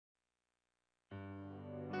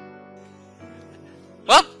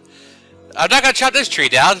I'm not gonna chop this tree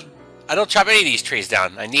down. I don't chop any of these trees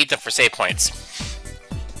down. I need them for save points.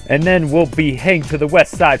 And then we'll be heading to the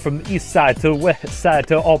west side, from the east side to the west side,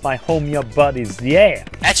 to all my homie buddies. Yeah.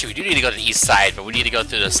 Actually, we do need to go to the east side, but we need to go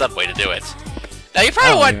through the subway to do it. Now you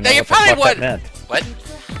probably want. Now you probably want. What?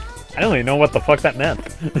 I don't even know what the fuck that meant.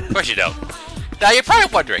 Of course you don't. Now you're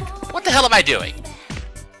probably wondering, what the hell am I doing?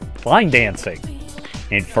 Line dancing.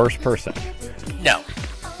 In first person. No.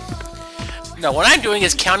 No, what I'm doing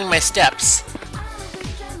is counting my steps.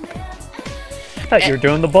 I thought you were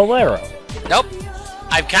doing the bolero. Nope.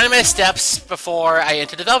 I'm counting my steps before I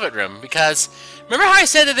enter the Velvet Room, because remember how I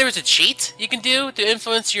said that there was a cheat you can do to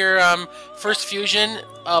influence your first fusion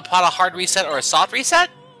upon a hard reset or a soft reset?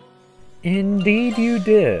 Indeed you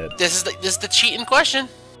did. This is the cheat in question.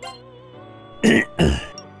 It's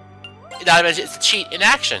a cheat in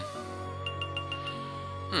action.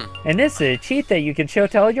 And this is a cheat that you can show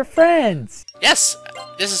to all your friends. Yes,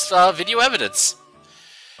 this is video evidence.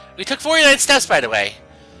 We took 49 steps, by the way.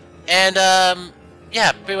 And,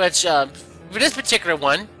 yeah, pretty much, for this particular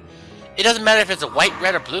one, it doesn't matter if it's a white,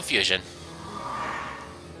 red, or blue fusion.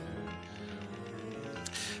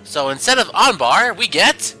 So instead of on bar, we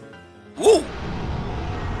get... Woo!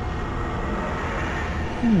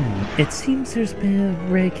 It seems there's been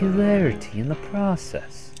irregularity in the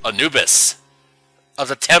process. Anubis of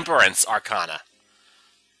the Temperance Arcana.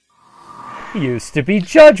 Used to be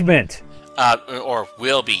Judgment. Or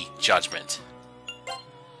will be Judgment. You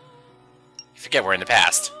forget we're in the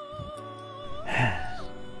past.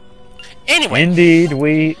 Anyway. Indeed,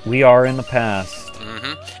 we are in the past.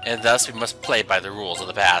 And thus we must play by the rules of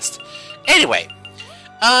the past. Anyway,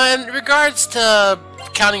 in regards to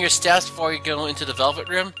counting your steps before you go into the Velvet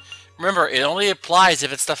Room, remember, it only applies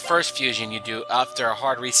if it's the first fusion you do after a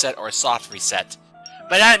hard reset or a soft reset.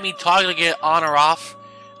 By that I mean toggling it on or off,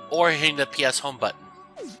 or hitting the PS Home button.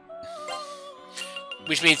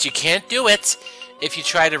 Which means you can't do it if you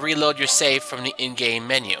try to reload your save from the in-game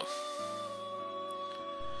menu.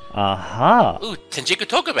 Aha! Ooh, Tenjiku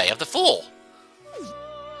Tokabe of the Fool!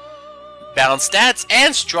 Balanced stats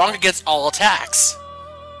and strong against all attacks.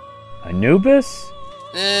 Anubis?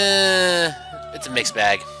 It's a mixed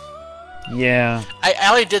bag. Yeah. I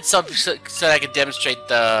only did so that I could demonstrate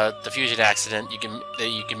the fusion accident that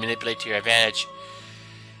you can manipulate to your advantage.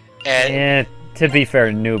 And yeah, to be fair,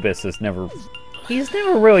 Anubis has never... He's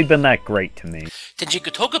never really been that great to me.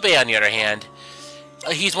 Tenjiku Tokabe, on the other hand,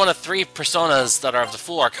 he's one of 3 personas that are of the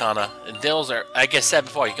Fool Arcana, and those are, like I said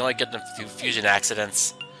before, you can only get them through fusion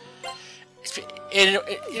accidents. In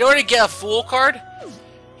order to get a Fool card,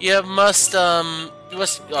 you must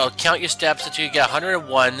count your steps until you get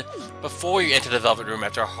 101 before you enter the Velvet Room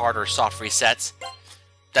after a hard or soft reset.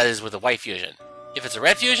 That is with a white fusion. If it's a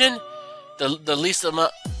red fusion, the least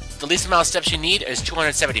amount of steps you need is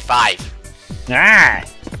 275. Ah!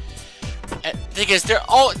 And the thing is, there are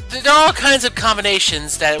all kinds of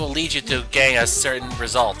combinations that will lead you to getting a certain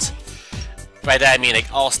result. By that I mean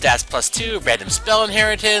like all stats +2, random spell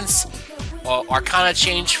inheritance, or Arcana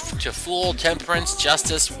change to Fool, Temperance,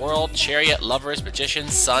 Justice, World, Chariot, Lovers, Magician,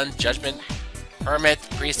 Sun, Judgment, Hermit,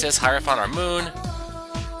 Priestess, Hierophant, or Moon.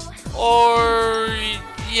 Or...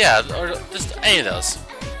 yeah, or just any of those.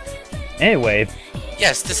 Anyway.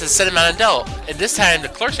 Yes, this is Cinema and Dell, and this time the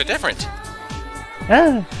clerks are different.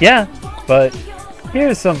 Yeah, but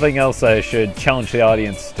here's something else I should challenge the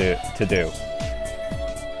audience to do.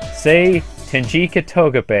 Say Tenjiku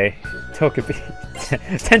Tokabe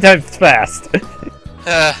 10 times fast.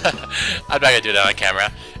 I'm not gonna do that on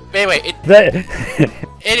camera. But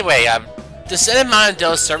anyway, the Cinema and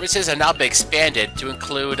Dell services have now been expanded to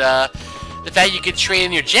include the fact you can trade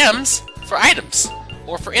in your gems for items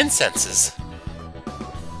or for incenses.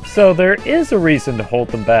 So there is a reason to hold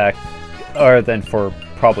them back, other than for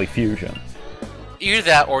probably fusions. Either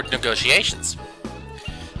that or negotiations.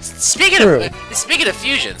 Speaking of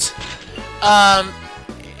fusions,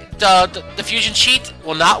 the fusion cheat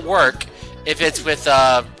will not work if it's with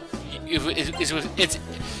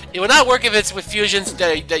it will not work if it's with fusions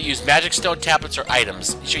that use magic stone tablets or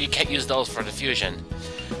items. Sure, you can't use those for the fusion,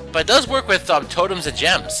 but it does work with totems and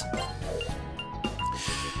gems.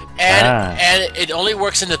 And it only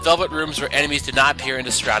works in the Velvet Rooms where enemies do not appear in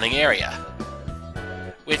the surrounding area.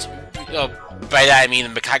 Which, by that I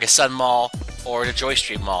mean the Mikage Sun Mall or the Joy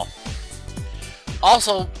Street Mall.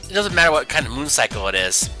 Also, it doesn't matter what kind of moon cycle it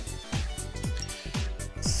is.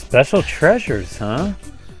 Special treasures, huh?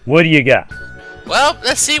 What do you got? Well,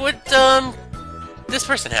 let's see what this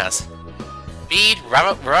person has. Bead,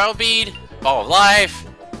 Royal Bead, Ball of Life,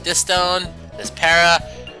 this stone, this para,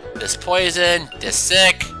 this poison, this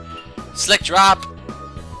sick, slick drop,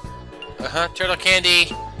 turtle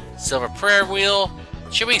candy, Silver Prayer Wheel,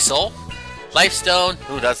 Chewy Soul, Life Stone,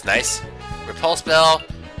 ooh, that's nice, Repulse Bell,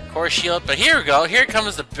 Core Shield, but here we go, here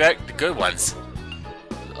comes the good ones.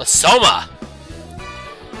 Soma!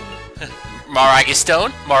 Maragi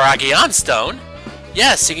Stone, Maragion Stone.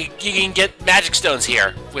 Yes, you can get magic stones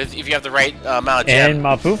here with if you have the right amount of gems. And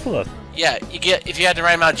Mapufla. Yeah, if you have the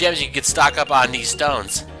right amount of gems, you can get stock up on these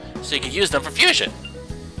stones, so you can use them for fusion,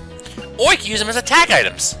 or you can use them as attack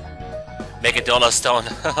items. Megadola Stone,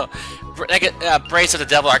 Brace of the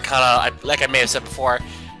Devil Arcana. Like I may have said before,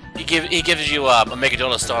 he gives you a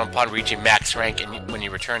Megadola Stone upon reaching max rank, and when you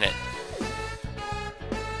return it.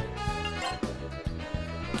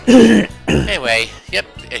 Anyway, yep,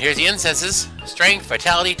 and here's the incenses. Strength,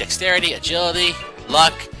 Vitality, Dexterity, Agility,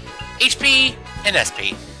 Luck, HP, and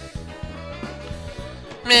SP.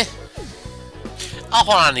 Meh. I'll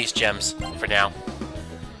hold on to these gems for now.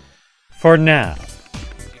 For now.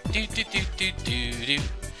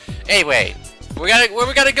 Anyway, where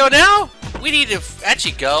we gotta go now? We need to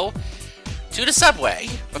actually go to the subway.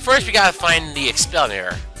 But first we gotta find the Expel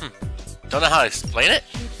Mirror. Don't know how to explain it?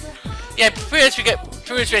 Yeah, first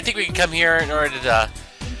I think we can come here in order to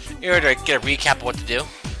get a recap of what to do.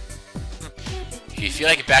 If you feel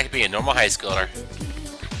like you're back to being a normal high schooler.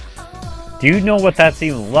 Do you know what that's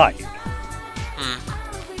even like?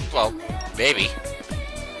 Well, maybe.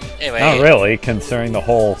 Anyway. Not really, considering the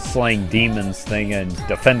whole slaying demons thing and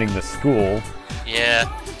defending the school. Yeah.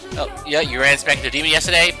 Oh, yeah, you ran back the demon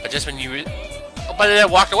yesterday, but just when you... Oh, but then it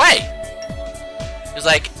walked away! It was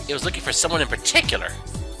like, it was looking for someone in particular.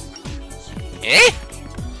 Eh?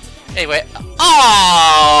 Anyway, oh!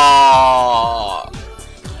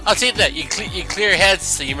 I'll see that you clear your heads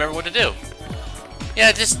so you remember what to do.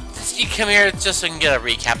 Yeah, just you come here just so we can get a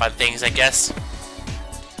recap on things, I guess.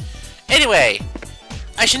 Anyway,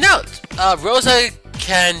 I should note, Rosa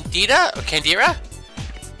Candida or Candira,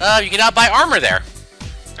 you can now buy armor there.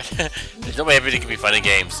 There's no way everything can be fun in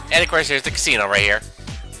games. And of course, there's the casino right here.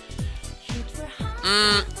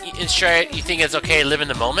 Sure, you think it's okay to live in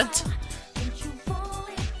the moment?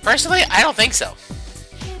 Personally, I don't think so.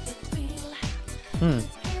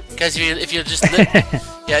 Because if you just live,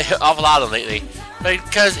 yeah, awful lot of them lately. But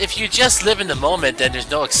because if you just live in the moment, then there's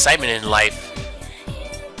no excitement in life.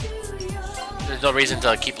 There's no reason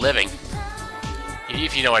to keep living.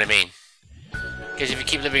 If you know what I mean. Because if you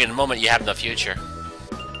keep living in the moment, you have no future.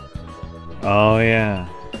 Oh yeah.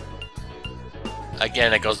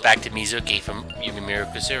 Again, it goes back to Mizuki from Yumi Miru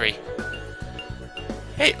Kusuri.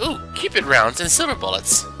 Hey, ooh, Cupid rounds and silver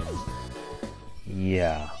bullets.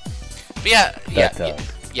 Yeah. But yeah,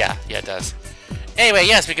 yeah, it does. Anyway,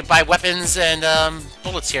 yes, we can buy weapons and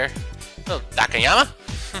bullets here. Oh, Nakayama?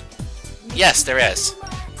 Yes, there is.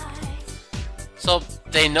 So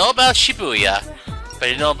they know about Shibuya,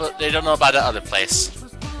 but they don't know about the other place.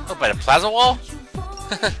 Oh, by the Plaza Wall?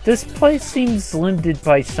 This place seems limited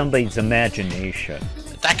by somebody's imagination.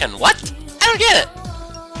 Dakan what? I don't get it!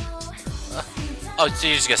 Oh, so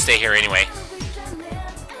you're just gonna stay here anyway.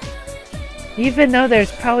 Even though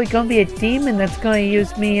there's probably gonna be a demon that's gonna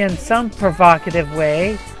use me in some provocative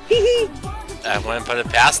way. Hee. I wouldn't put it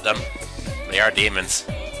past them. They are demons.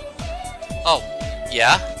 Oh,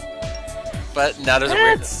 yeah? But now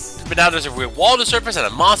there's a weird wall to surface and a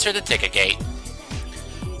monster at the ticket gate.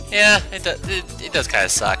 Yeah, it does kind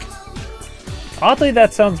of suck. Oddly,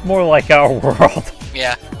 that sounds more like our world.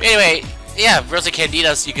 Yeah. Anyway, yeah, Rosa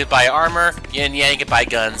Candidas, you could buy armor, and yeah, you could buy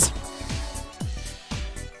guns.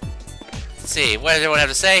 Let's see, what does everyone have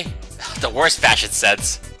to say? The worst fashion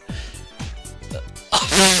sense.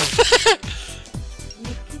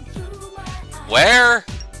 Where?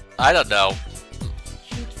 I don't know.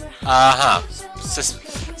 Uh-huh.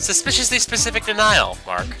 Suspiciously specific denial,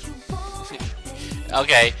 Mark.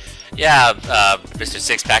 Okay. Yeah, Mr.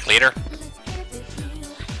 Six-Pack Leader.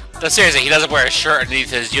 No, seriously, he doesn't wear a shirt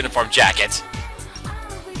underneath his uniform jacket.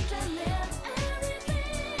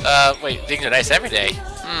 Wait, things are nice every day.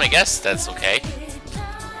 I guess that's okay.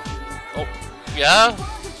 Oh, yeah?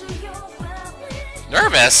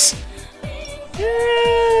 Nervous?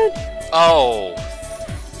 Oh.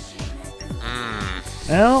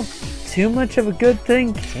 Well, too much of a good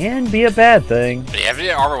thing can be a bad thing. But you have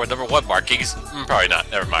the armor with #1 markings? Probably not.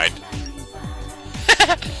 Never mind.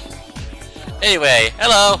 Anyway,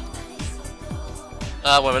 hello.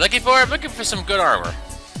 What am I looking for? I'm looking for some good armor.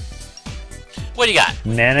 What do you got?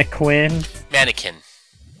 Mannequin. Mannequin.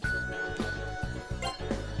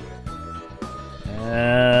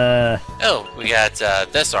 Oh, we got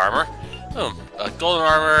this armor. Oh, golden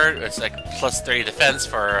armor. It's like plus 30 defense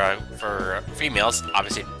for females.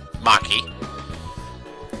 Obviously, Maki.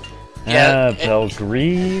 Yeah,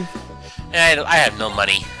 Belgrieve. I have no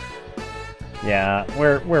money. Yeah,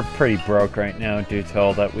 we're pretty broke right now due to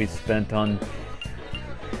all that we spent on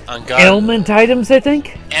guns. ailment items, I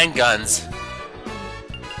think. And guns.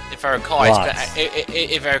 If I recall,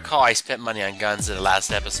 I spent money on guns in the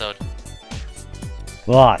last episode.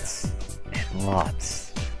 Lots and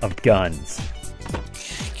lots of guns.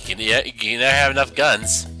 You never have enough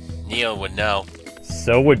guns. Neo would know.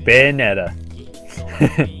 So would Bayonetta.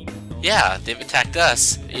 Yeah, they've attacked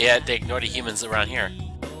us. Yeah, they ignore the humans around here.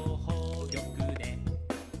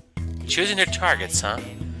 Choosing their targets, huh?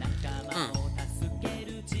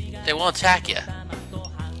 They won't attack you.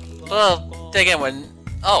 Well, then again, when...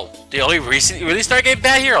 Oh, they only recently really started getting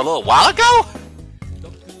bad here a little while ago?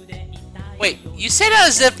 Wait, you say that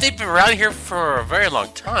as if they've been around here for a very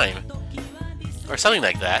long time. Or something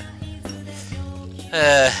like that.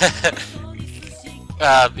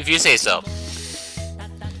 If you say so.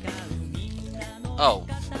 Oh.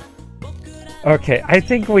 Okay, I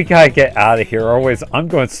think we gotta get out of here, otherwise I'm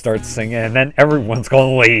going to start singing and then everyone's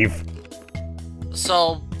gonna leave.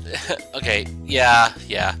 So, okay, yeah.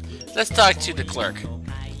 Let's talk to the clerk.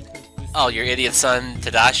 Oh, your idiot son,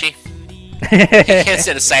 Tadashi? He can't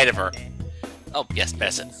stand the sight of her. Oh, yes,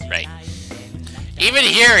 medicine, right. Even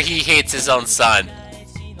here, he hates his own son.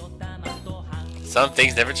 Some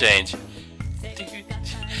things never change.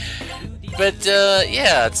 But,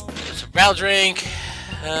 yeah, it's a brown drink.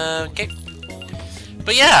 Okay.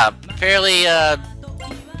 But yeah, apparently,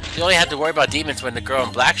 you only had to worry about demons when the girl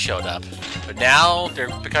in black showed up. But now, they're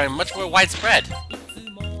becoming much more widespread.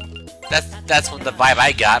 That's what the vibe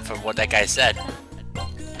I got from what that guy said.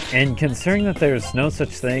 And considering that there's no such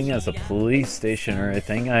thing as a police station or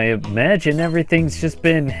anything, I imagine everything's just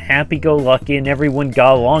been happy-go-lucky and everyone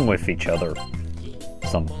got along with each other.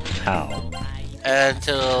 Somehow.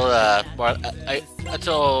 Until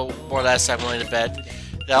more or less I'm willing to bet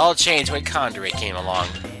that all changed when Condor came along.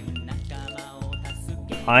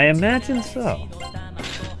 I imagine so.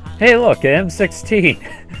 Hey look, an M16!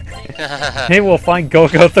 Maybe we'll find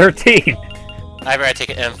Go-Go 13! I'd rather take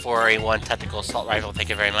an M4A1 tactical assault rifle, thank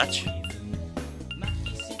you very much.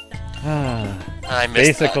 I miss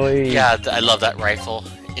basically... yeah, I love that rifle,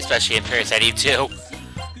 especially in Parasite 2.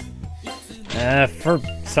 For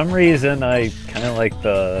some reason, I kind of like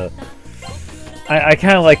the... I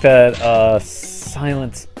kind of like that,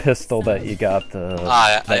 silenced pistol that you got,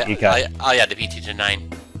 oh yeah, the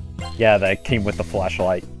PT-29. Yeah, that came with the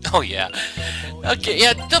flashlight. Oh yeah. Okay,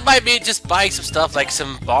 yeah, don't mind me just buying some stuff like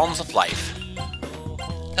some bombs of life.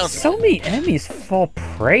 So many enemies fall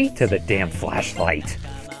prey to the damn flashlight.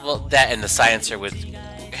 Well, that and the silencer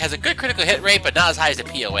has a good critical hit rate, but not as high as the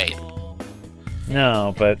POA.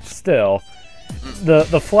 No, but still,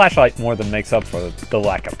 the flashlight more than makes up for the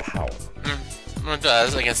lack of power. It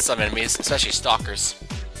does against some enemies, especially stalkers.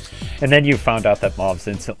 And then you found out that mobs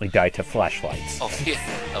instantly die to flashlights. Oh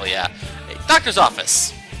yeah. Hey, doctor's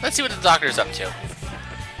office. Let's see what the doctor's up to.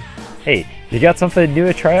 Hey, you got something new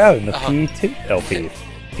to try out in the P2 LP,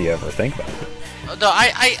 if you ever think about it. No,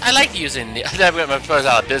 I like using the... I'm going to put us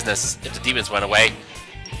out of business if the demons went away.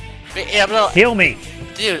 But, yeah, but, heal me!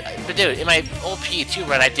 Dude, in my old P2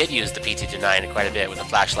 run, I did use the PT-29 quite a bit with the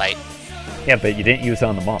flashlight. Yeah, but you didn't use it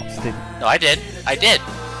on the mobs, did you? No, I did.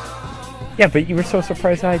 Yeah, but you were so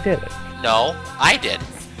surprised I did it. No, I did.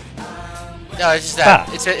 No, it's just that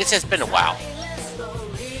it's just been a while.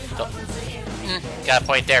 So, got a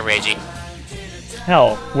point there, Reiji.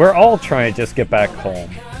 Hell, we're all trying to just get back home.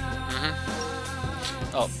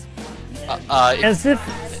 As if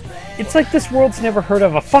it's like this world's never heard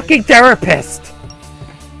of a fucking therapist.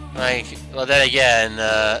 Like, well, then again,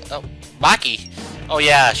 oh, Maki. Oh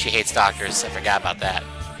yeah, she hates doctors. I forgot about that.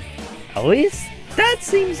 At least that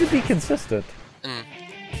seems to be consistent.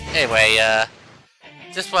 Anyway, I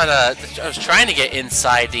was trying to get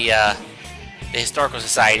inside the historical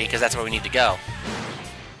society because that's where we need to go.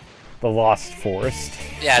 The Lost Forest.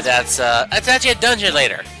 Yeah, that's actually a dungeon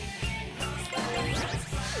later.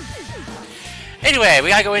 Anyway, we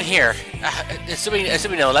gotta go in here. Assuming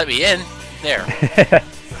they'll let me in. There.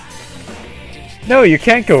 No, you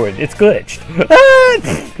can't go in. It's glitched.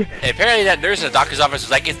 Hey, apparently that nurse in the doctor's office was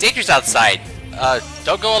like, "It's dangerous outside.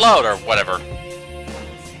 Don't go alone," or whatever.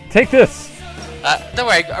 Take this. Don't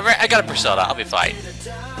worry. I got a persona. I'll be fine.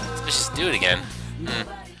 Let's just do it again.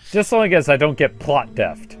 Just so long as I don't get plot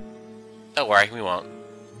deft. Don't worry, we won't.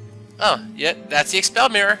 Oh, yeah, that's the Expel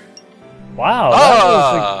Mirror.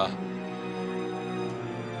 Wow.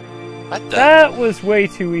 What the? That was way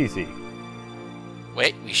too easy.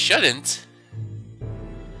 Wait, we shouldn't.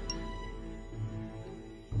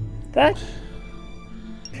 That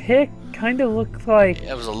pic kind of looked like...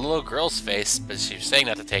 It was a little girl's face, but she was saying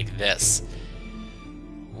not to take this.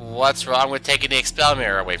 What's wrong with taking the Expel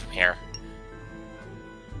Mirror away from here?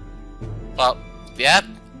 Well, yeah,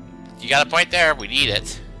 you got a point there. We need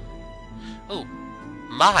it. Oh,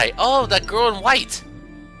 my. Oh, that girl in white.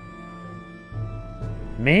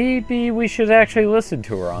 Maybe we should actually listen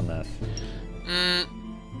to her on this.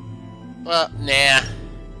 Well, nah.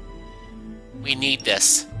 We need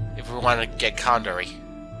this if we want to get Condori.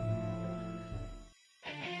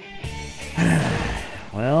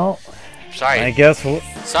 Well, sorry. I guess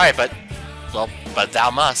sorry, but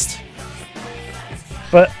thou must.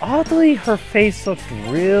 But oddly, her face looked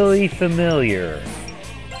really familiar.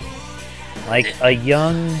 Like a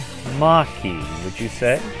young Maki, would you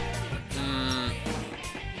say?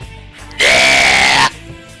 Yeah!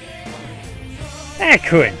 That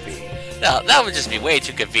couldn't be. No, that would just be way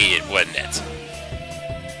too convenient, wouldn't it?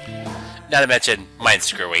 Not to mention, mind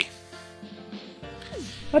screwy.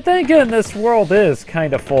 But then again, this world is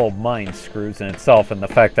kind of full of mind screws in itself, and the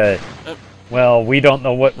fact that, well, we don't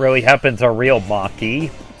know what really happened to real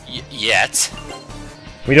Maki. Yet.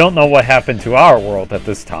 We don't know what happened to our world at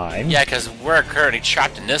this time. Yeah, because we're currently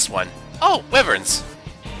trapped in this one. Oh, wyverns.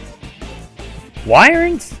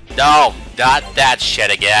 Wirings? No, not that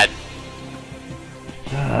shit again.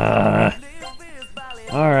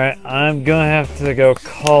 Alright, I'm gonna have to go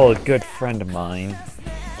call a good friend of mine.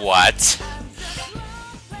 What?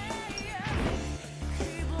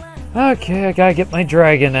 Okay, I gotta get my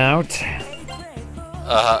dragon out.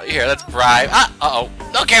 Here, let's bribe. Uh-oh.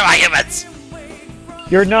 Don't care about humans!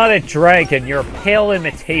 You're not a dragon, you're a pale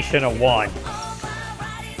imitation of one.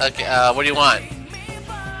 Okay, what do you want?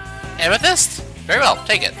 Amethyst? Very well,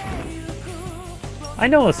 take it. I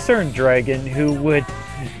know a certain dragon who would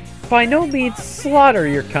by no means slaughter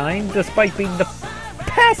your kind, despite being the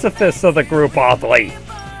pacifist of the group, oddly.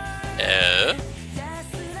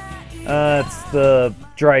 It's the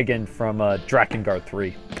dragon from Drakengard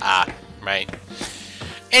 3. Ah, right.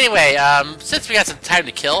 Anyway, since we got some time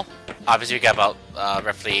to kill, obviously we got about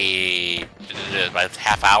roughly about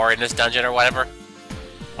half hour in this dungeon or whatever.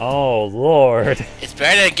 Oh lord! It's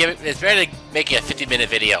better to make it a 50-minute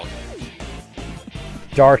video.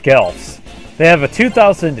 Dark elves. They have a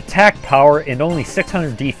 2,000 attack power and only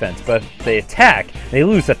 600 defense, but if they attack, they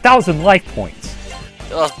lose 1,000 life points.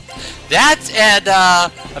 Well, that and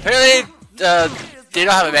apparently they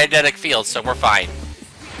don't have a magnetic field, so we're fine.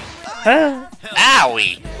 Huh?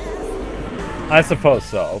 Owie! I suppose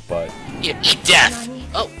so, but... Yeah, eat death!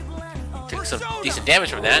 Oh, took some decent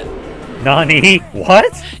damage from that. Nani?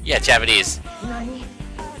 What? Yeah, Japanese.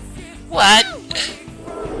 What?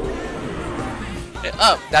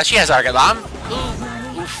 Oh, now she has Argalam.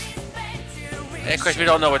 Ooh, oof. And of course, we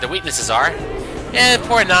don't know what the weaknesses are. And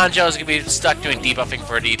poor Nanjo is gonna be stuck doing debuffing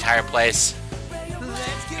for the entire place.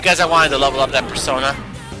 Because I wanted to level up that persona.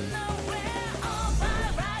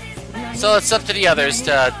 So it's up to the others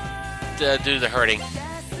to do the hurting.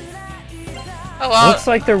 Oh well. Looks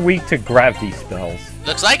like they're weak to gravity spells.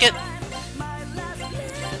 Looks like it.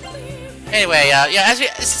 Anyway, yeah,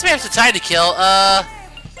 since we have some time to kill,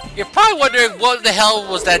 you're probably wondering what the hell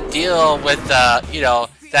was that deal with, you know,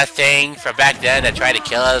 that thing from back then that tried to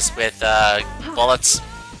kill us with, bullets?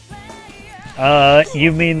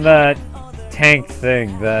 You mean that tank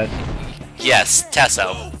thing that... Yes,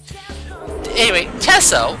 Tesso. Anyway,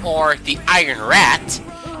 Tesso, or the Iron Rat,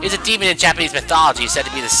 is a demon in Japanese mythology said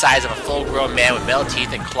to be the size of a full-grown man with metal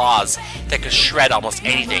teeth and claws that could shred almost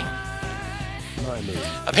anything.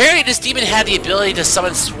 Apparently, this demon had the ability to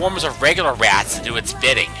summon swarms of regular rats to do its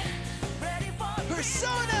bidding.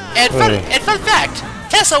 And fun fact,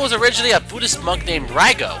 Tesso was originally a Buddhist monk named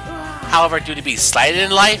Raigo. However, due to being slighted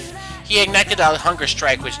in life, he ignited a hunger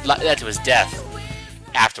strike which led to his death.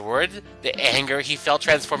 Afterward, the anger he felt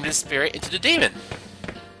transformed his spirit into the demon.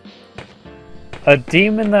 A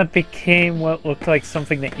demon that became what looked like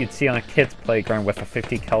something that you'd see on a kid's playground with a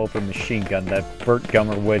 50 caliber machine gun that Burt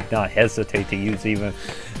Gummer would not hesitate to use even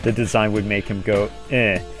if the design would make him go,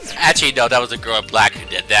 eh. Actually, no, that was a girl in black who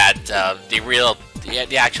did that.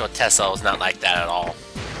 The actual Tessa was not like that at all.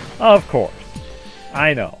 Of course.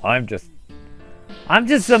 I know, I'm just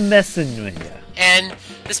a messing with you. And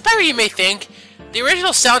despite what you may think, the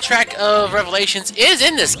original soundtrack of Revelations is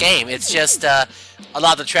in this game. It's just, a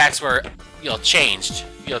lot of the tracks were, you know, changed.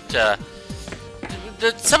 You know,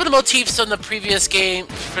 some of the motifs from the previous game,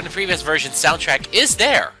 from the previous version soundtrack is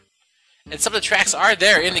there. And some of the tracks are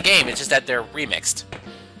there in the game, it's just that they're remixed.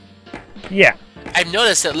 Yeah. I've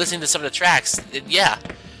noticed that listening to some of the tracks, yeah.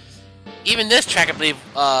 Even this track, I believe,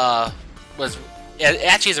 it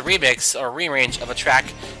actually is a remix or rearrange of a track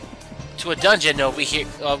to a dungeon that we'll be here,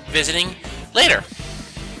 visiting later.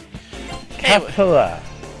 Capella.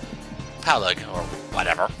 Palag, or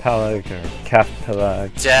whatever. Palag or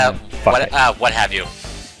Palag. What have you.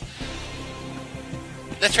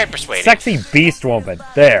 Let's try persuading. Sexy beast woman,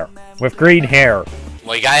 there, with green hair.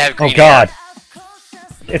 Well, you gotta have green hair. Oh god. Hair.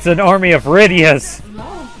 It's an army of Rydias.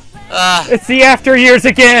 It's the after years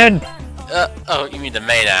again! Oh, you mean the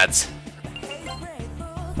Maenads.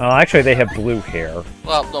 Oh, actually they have blue hair.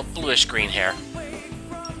 Well, no, bluish green hair.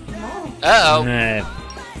 Uh-oh.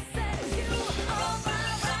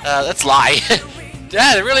 Let's lie.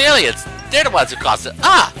 Yeah, they're really aliens. They're the ones who caused it.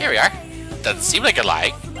 Ah, here we are. Doesn't seem like a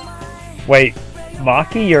lie. Wait,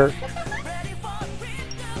 Maki, you're...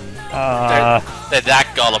 They're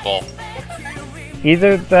that gullible.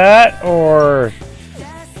 Either that, or...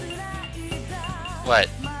 What?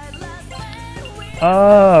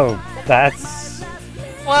 Oh, that's...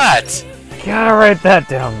 What? Gotta write that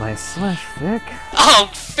down, my slash fic. Oh,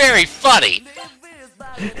 very funny!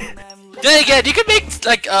 Then again, you could make,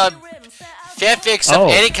 like, fanfics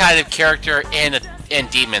of any kind of character and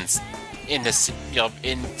demons in this, you know,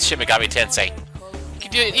 in Shin Megami Tensei.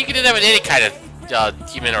 You can do that with any kind of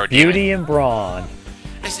demon or demon. Beauty and brawn.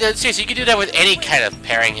 Seriously, you can do that with any kind of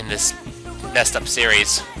pairing in this messed up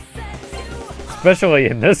series. Especially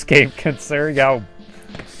in this game, considering how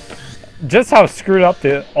screwed up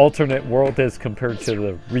the alternate world is compared to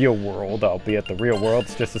the real world, albeit the real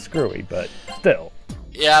world's just as screwy, but still.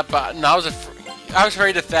 Yeah, but no, I was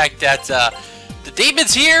afraid of the fact that the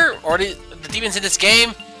demons here, or the demons in this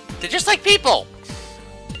game, they're just like people.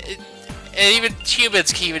 And even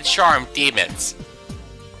humans can even charm demons.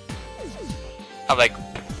 I'm like,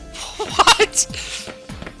 what?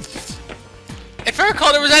 If I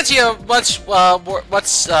recall, there was actually a much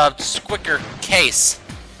squicker case.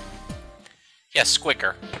 Yeah,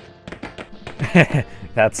 squicker.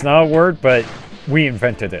 That's not a word, but we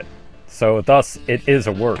invented it. So thus, it is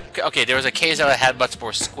a word. Okay, there was a case that had much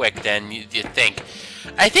more squick than you'd think.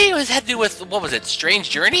 I think it had to do with, what was it, Strange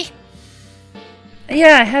Journey?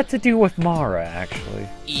 Yeah, it had to do with Mara, actually.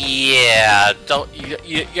 Yeah,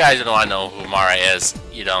 you guys don't want to know who Mara is.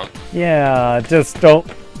 You don't. Yeah, don't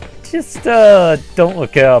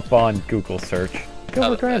look it up on Google search.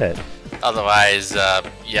 You'll regret it. Otherwise,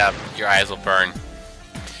 yeah, your eyes will burn.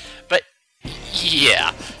 But,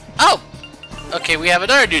 yeah. Oh! Okay, we have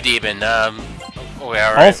another new demon.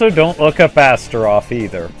 Also, don't look up Astaroth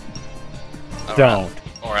either. Don't.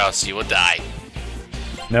 Or else you will die.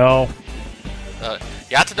 No.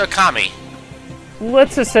 Yato Kami.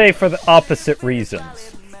 Let's just say for the opposite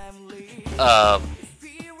reasons. I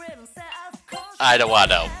don't want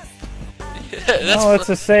to know. Let's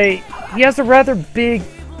just say he has a rather big...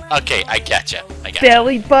 Okay, I gotcha.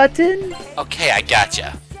 Belly button? Okay, I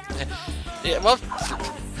gotcha. Yeah, well...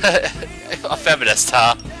 a feminist,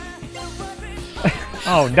 huh?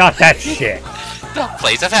 Oh, not that shit. No,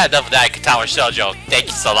 please, I've had enough of that Katawa Shoujo. Thank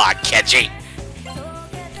you so lot, Kenji.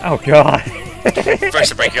 Oh, God.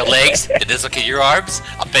 First, I break your legs, then dislocate your arms.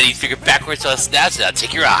 I'll bend each finger backwards on a snap, and I'll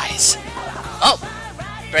take your eyes. Oh!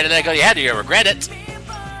 Better than I go to your head, you'll regret it.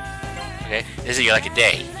 Okay, this is like a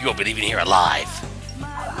day. You won't be leaving here alive.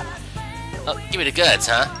 Oh, give me the goods,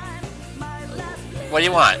 huh? What do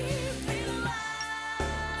you want?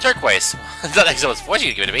 Turquoise. It's not like someone's forcing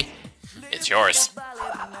you to give it to me. It's yours.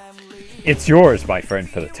 It's yours, my friend,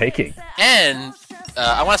 for the taking. And,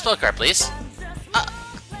 I want a spell card, please.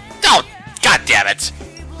 Oh! God damn it!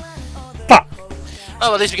 Fuck! Oh,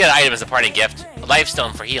 well, at least we get an item as a parting gift. A life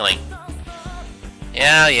stone for healing.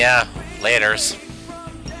 Yeah. Laters.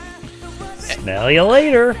 Smell you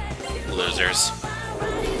later. Losers.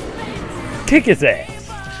 Kick his ass.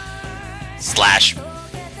 Slash.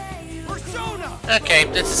 Okay,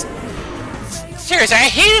 this is... Seriously, I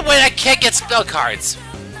hate it when I can't get spell cards.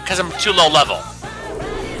 Because I'm too low level.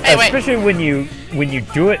 Anyway. Especially when you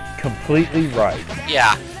do it completely right.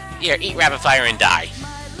 Yeah. Here, eat rapid fire and die.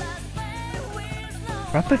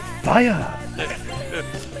 Rapid fire!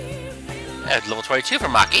 And level 22 for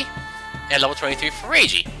Maki. And level 23 for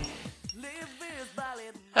Reiji.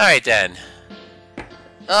 Alright then.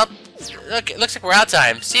 Okay, looks like we're out of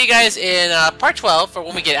time. See you guys in part 12 for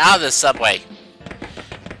when we get out of this subway.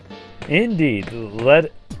 Indeed.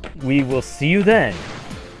 We will see you then.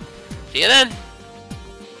 See you then.